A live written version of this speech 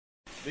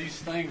These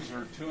things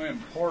are too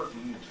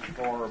important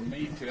for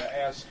me to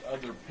ask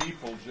other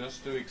people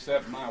just to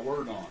accept my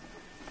word on.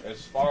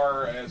 As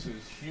far as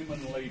is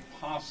humanly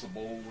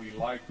possible, we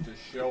like to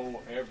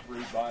show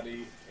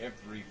everybody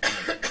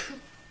everything.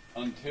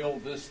 Until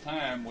this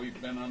time,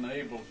 we've been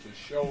unable to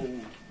show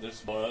this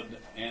blood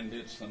and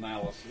its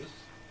analysis.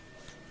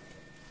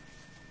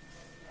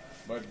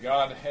 But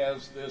God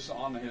has this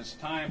on His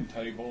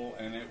timetable,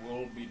 and it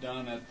will be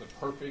done at the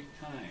perfect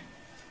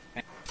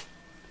time.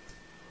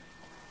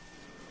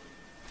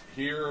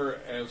 Here,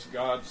 as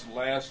God's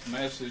last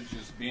message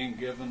is being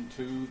given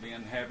to the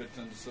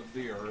inhabitants of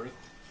the earth,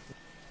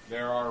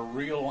 there are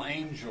real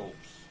angels,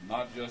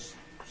 not just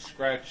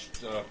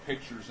scratched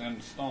pictures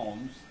in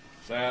stones,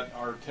 that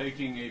are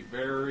taking a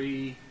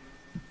very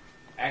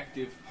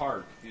active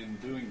part in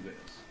doing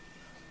this.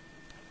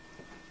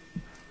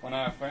 When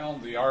I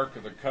found the Ark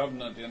of the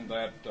Covenant in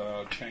that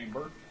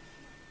chamber,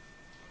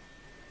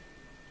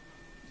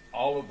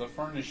 all of the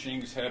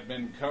furnishings had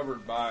been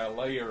covered by a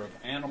layer of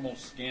animal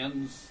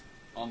skins.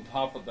 On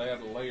top of that,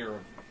 a layer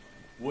of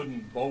wooden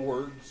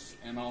boards,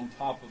 and on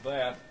top of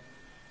that,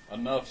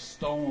 enough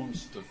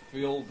stones to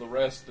fill the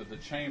rest of the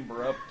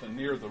chamber up to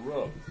near the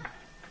roof.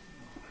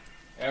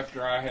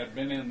 After I had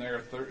been in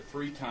there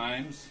 3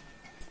 times,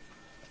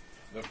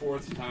 the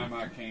 4th time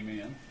I came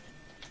in,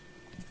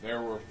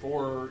 there were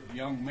 4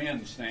 young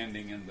men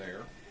standing in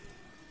there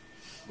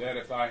that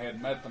if I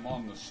had met them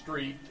on the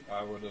street,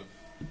 I would have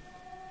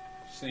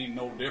seen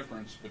no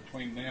difference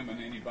between them and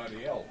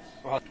anybody else.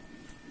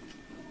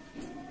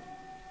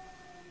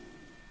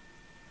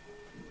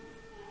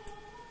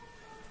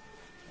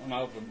 One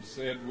of them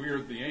said, "We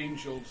are the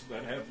angels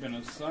that have been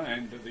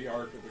assigned to the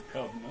Ark of the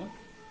Covenant,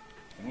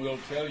 and we'll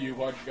tell you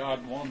what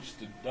God wants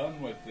to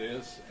done with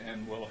this,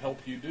 and we'll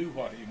help you do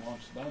what He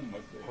wants done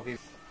with this." Okay.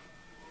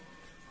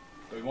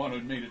 They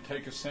wanted me to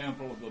take a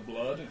sample of the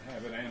blood and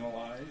have it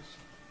analyzed.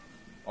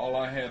 All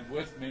I had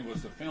with me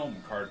was a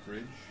film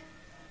cartridge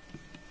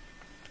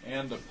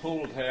and a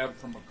pull tab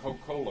from a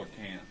Coca-Cola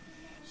can.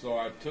 So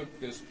I took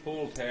this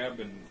pull tab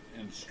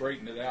and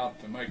straightened it out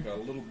to make a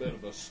little bit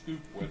of a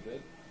scoop with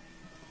it,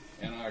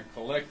 and I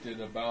collected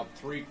about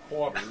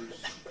 3/4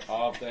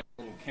 of that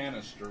little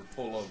canister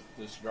full of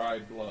this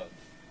dried blood.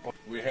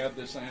 We had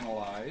this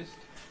analyzed.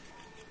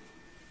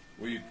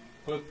 We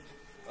put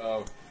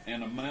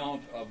an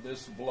amount of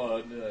this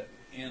blood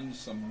in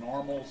some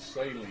normal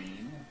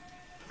saline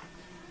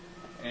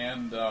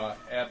and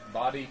at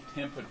body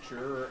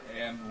temperature,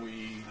 and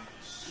we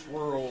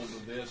swirled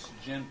this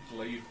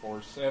gently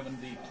for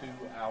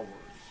 72 hours.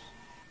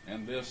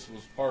 And this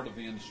was part of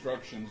the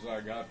instructions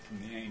I got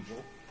from the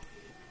angel.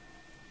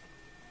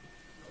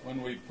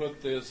 When we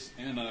put this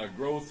in a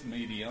growth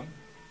medium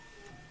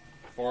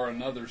for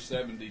another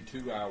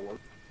 72 hours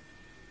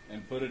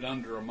and put it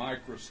under a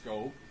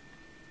microscope,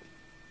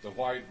 the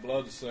white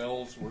blood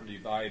cells were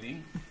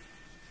dividing.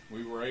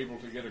 We were able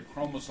to get a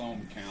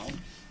chromosome count.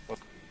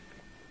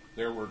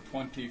 There were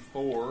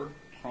 24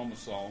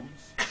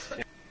 chromosomes.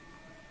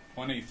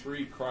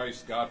 23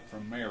 Christ got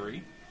from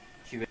Mary.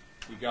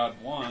 He got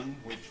 1,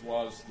 which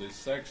was the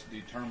sex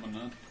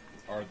determinant,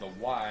 or the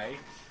Y,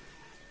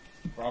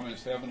 from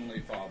His Heavenly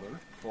Father,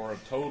 for a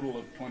total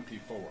of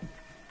 24.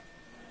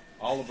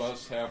 All of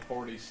us have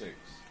 46.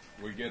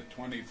 We get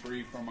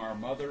 23 from our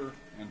mother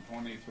and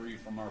 23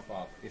 from our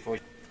father.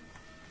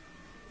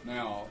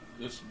 Now,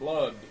 this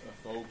blood,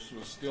 folks,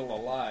 was still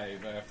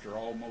alive after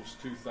almost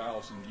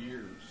 2,000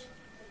 years.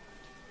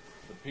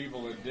 The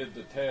people that did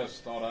the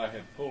test thought I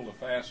had pulled a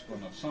fast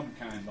one of some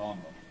kind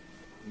on them.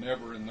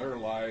 Never in their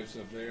lives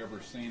have they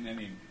ever seen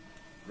any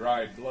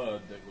dried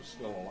blood that was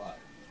still alive.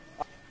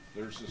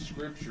 There's a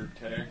scripture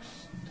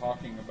text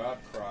talking about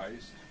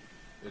Christ.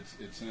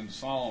 It's in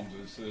Psalms.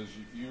 It says,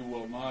 "You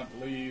will not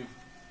leave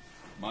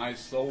my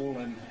soul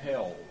in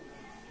hell,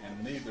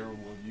 and neither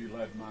will you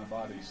let my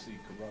body see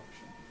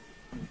corruption."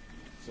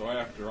 So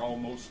after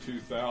almost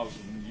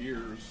 2,000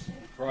 years,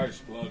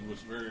 Christ's blood was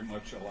very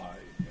much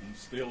alive, and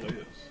still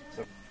is.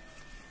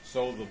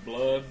 So the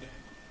blood,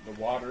 the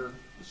water,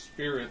 the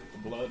Spirit, the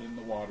blood, and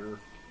the water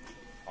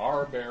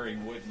are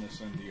bearing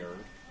witness in the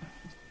earth.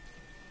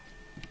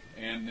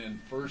 And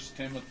in 1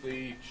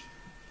 Timothy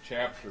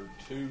chapter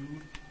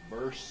 2,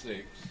 verse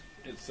 6,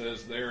 it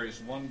says, "There is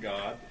one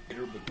God,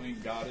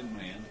 between God and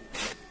man,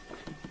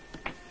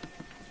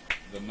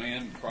 the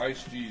man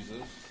Christ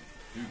Jesus,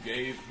 who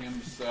gave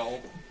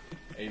Himself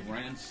a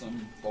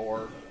ransom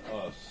for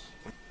us,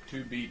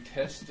 to be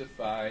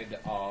testified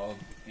of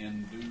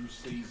in due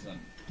season."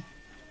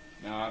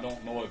 Now, I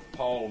don't know if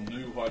Paul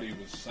knew what he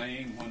was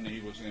saying when he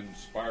was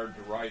inspired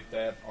to write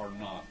that or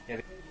not.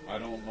 I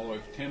don't know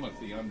if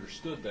Timothy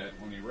understood that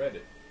when he read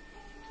it.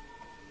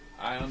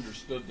 I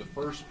understood the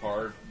first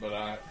part, but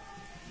I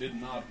did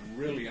not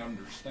really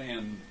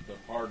understand the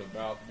part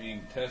about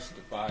being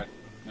testified.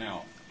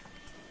 Now,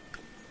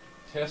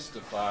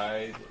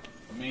 testified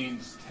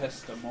means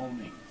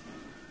testimony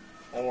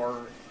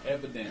or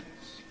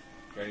evidence.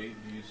 Okay,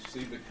 do you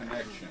see the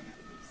connection?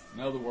 In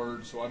other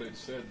words, what it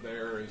said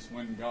there is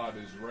when God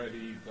is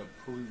ready, the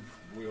proof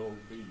will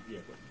be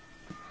given.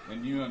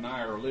 and you and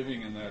I are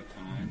living in that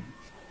time.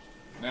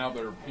 Now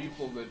there are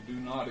people that do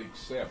not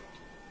accept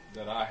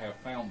that I have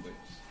found this.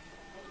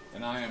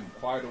 And I am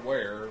quite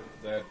aware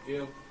that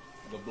if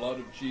the blood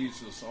of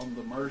Jesus on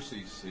the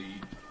mercy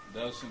seat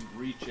doesn't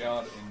reach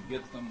out and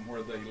get them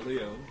where they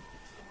live,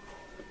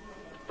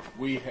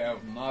 we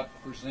have not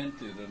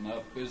presented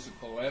enough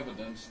physical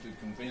evidence to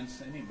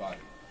convince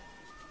anybody.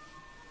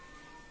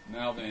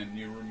 Now then,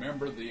 you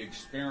remember the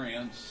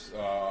experience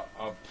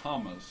of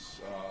Thomas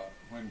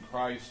when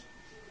Christ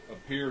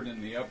appeared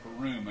in the upper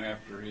room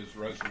after his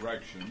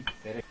resurrection.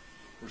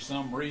 For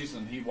some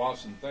reason, he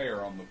wasn't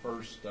there on the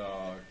first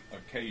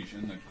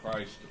occasion that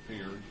Christ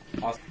appeared.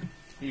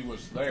 He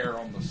was there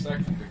on the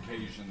second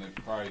occasion that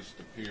Christ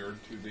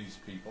appeared to these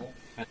people.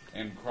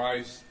 And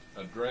Christ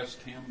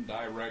addressed him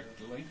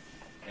directly,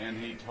 and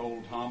he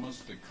told Thomas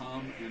to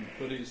come and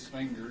put his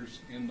fingers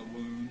in the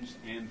wounds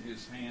and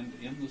his hand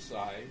in the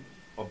side.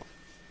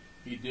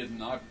 He did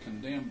not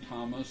condemn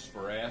Thomas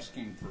for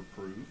asking for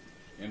proof.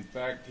 In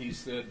fact, he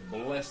said,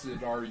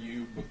 "Blessed are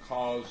you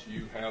because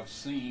you have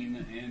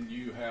seen and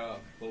you have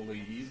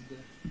believed."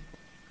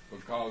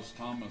 Because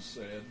Thomas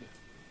said,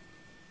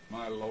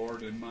 "My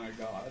Lord and my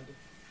God."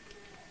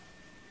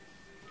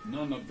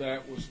 None of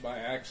that was by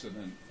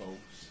accident,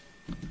 folks.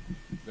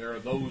 There are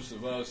those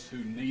of us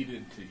who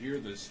needed to hear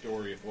this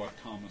story of what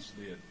Thomas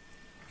did.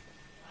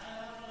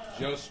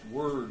 Just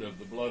word of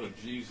the blood of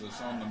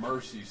Jesus on the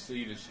mercy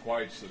seat is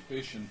quite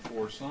sufficient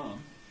for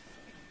some.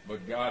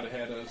 But God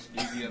had us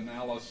give the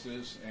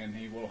analysis, and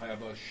He will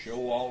have us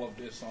show all of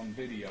this on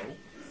video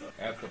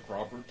at the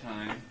proper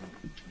time,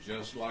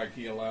 just like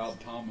He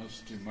allowed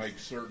Thomas to make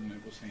certain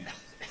it was him.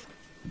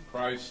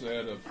 Christ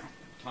said of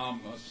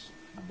Thomas,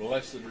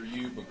 "Blessed are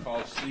you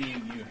because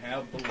seeing you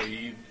have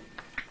believed.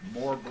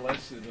 More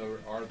blessed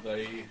are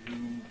they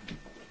who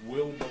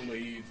will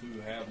believe who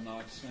have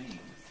not seen."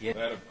 Yep.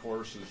 That, of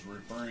course, is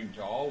referring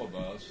to all of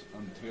us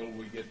until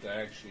we get to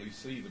actually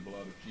see the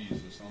blood of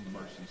Jesus on the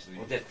mercy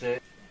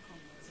seat.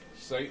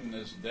 Satan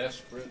is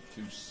desperate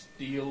to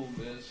steal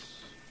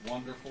this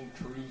wonderful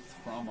truth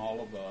from all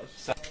of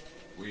us.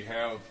 We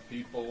have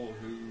people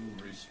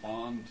who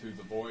respond to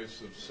the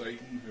voice of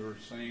Satan who are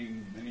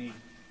saying many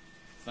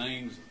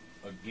things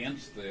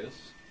against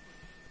this.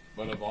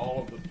 But of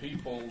all of the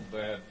people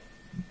that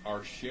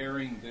are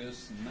sharing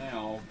this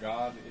now,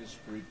 God is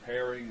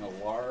preparing a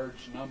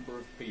large number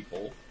of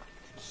people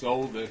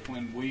so that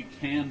when we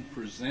can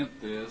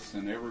present this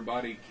and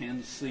everybody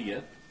can see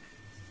it,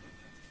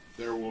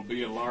 there will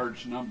be a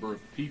large number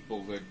of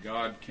people that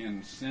God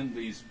can send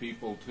these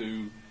people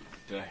to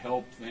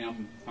help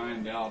them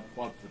find out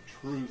what the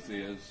truth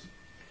is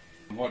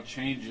and what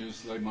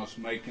changes they must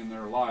make in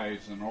their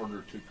lives in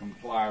order to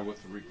comply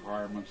with the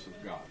requirements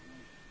of God.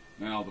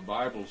 Now, the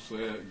Bible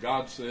says,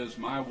 God says,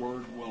 "My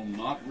word will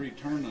not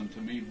return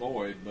unto me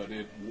void, but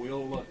it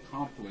will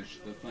accomplish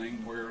the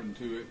thing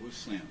whereunto it was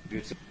sent."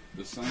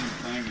 The same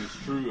thing is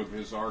true of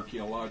His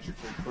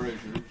archaeological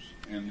treasures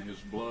and His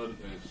blood,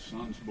 His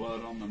Son's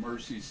blood on the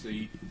mercy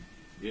seat.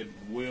 It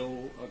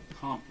will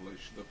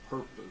accomplish the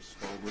purpose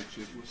for which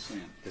it was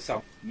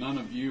sent. None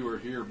of you are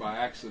here by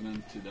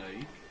accident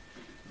today.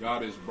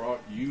 God has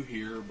brought you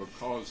here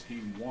because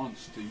He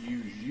wants to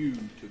use you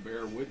to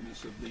bear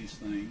witness of these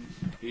things.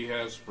 He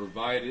has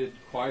provided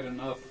quite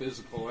enough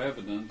physical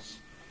evidence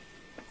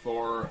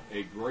for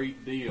a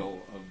great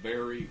deal of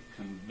very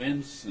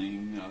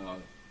convincing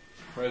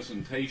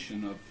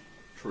presentation of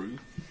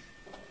truth,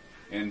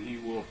 and He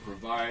will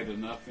provide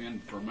enough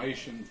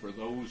information for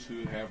those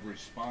who have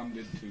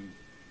responded to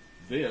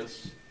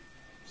this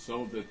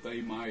so that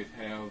they might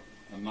have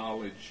a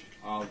knowledge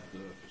of the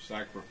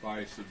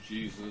sacrifice of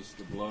Jesus,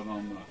 the blood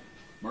on the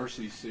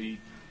mercy seat,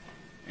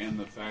 and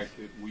the fact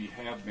that we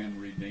have been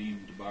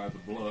redeemed by the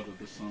blood of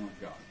the Son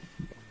of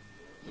God.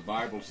 The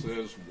Bible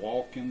says,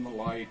 "Walk in the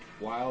light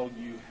while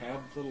you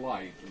have the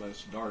light,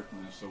 lest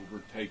darkness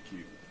overtake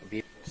you."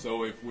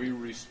 So if we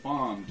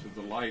respond to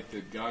the light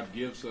that God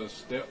gives us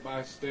step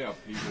by step,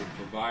 He will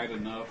provide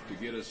enough to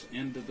get us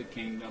into the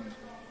kingdom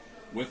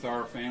with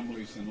our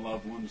families and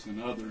loved ones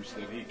and others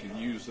that He can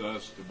use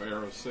us to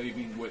bear a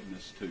saving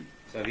witness to.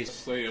 So let's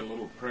say a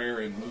little prayer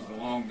and move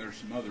along. There's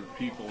some other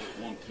people that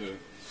want to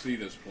see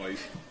this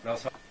place.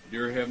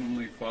 Dear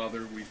Heavenly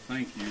Father, we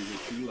thank You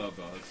that You love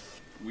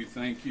us. We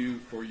thank You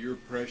for Your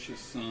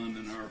precious Son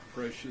and our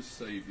precious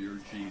Savior,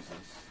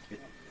 Jesus.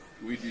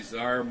 We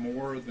desire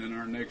more than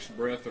our next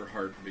breath or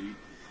heartbeat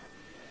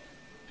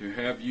to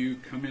have You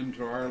come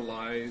into our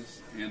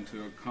lives and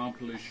to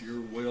accomplish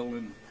Your will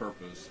and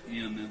purpose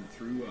in and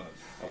through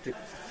us.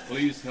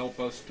 Please help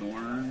us to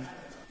learn,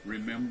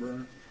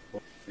 remember,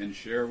 and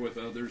share with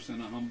others in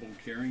a humble,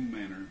 caring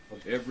manner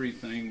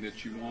everything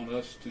that You want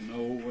us to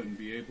know and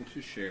be able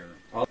to share.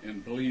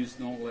 And please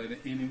don't let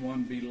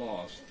anyone be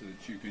lost,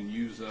 that You can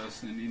use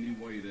us in any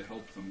way to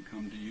help them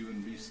come to You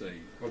and be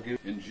saved.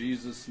 In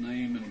Jesus'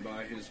 name and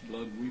by His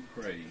blood we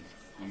pray.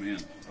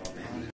 Amen.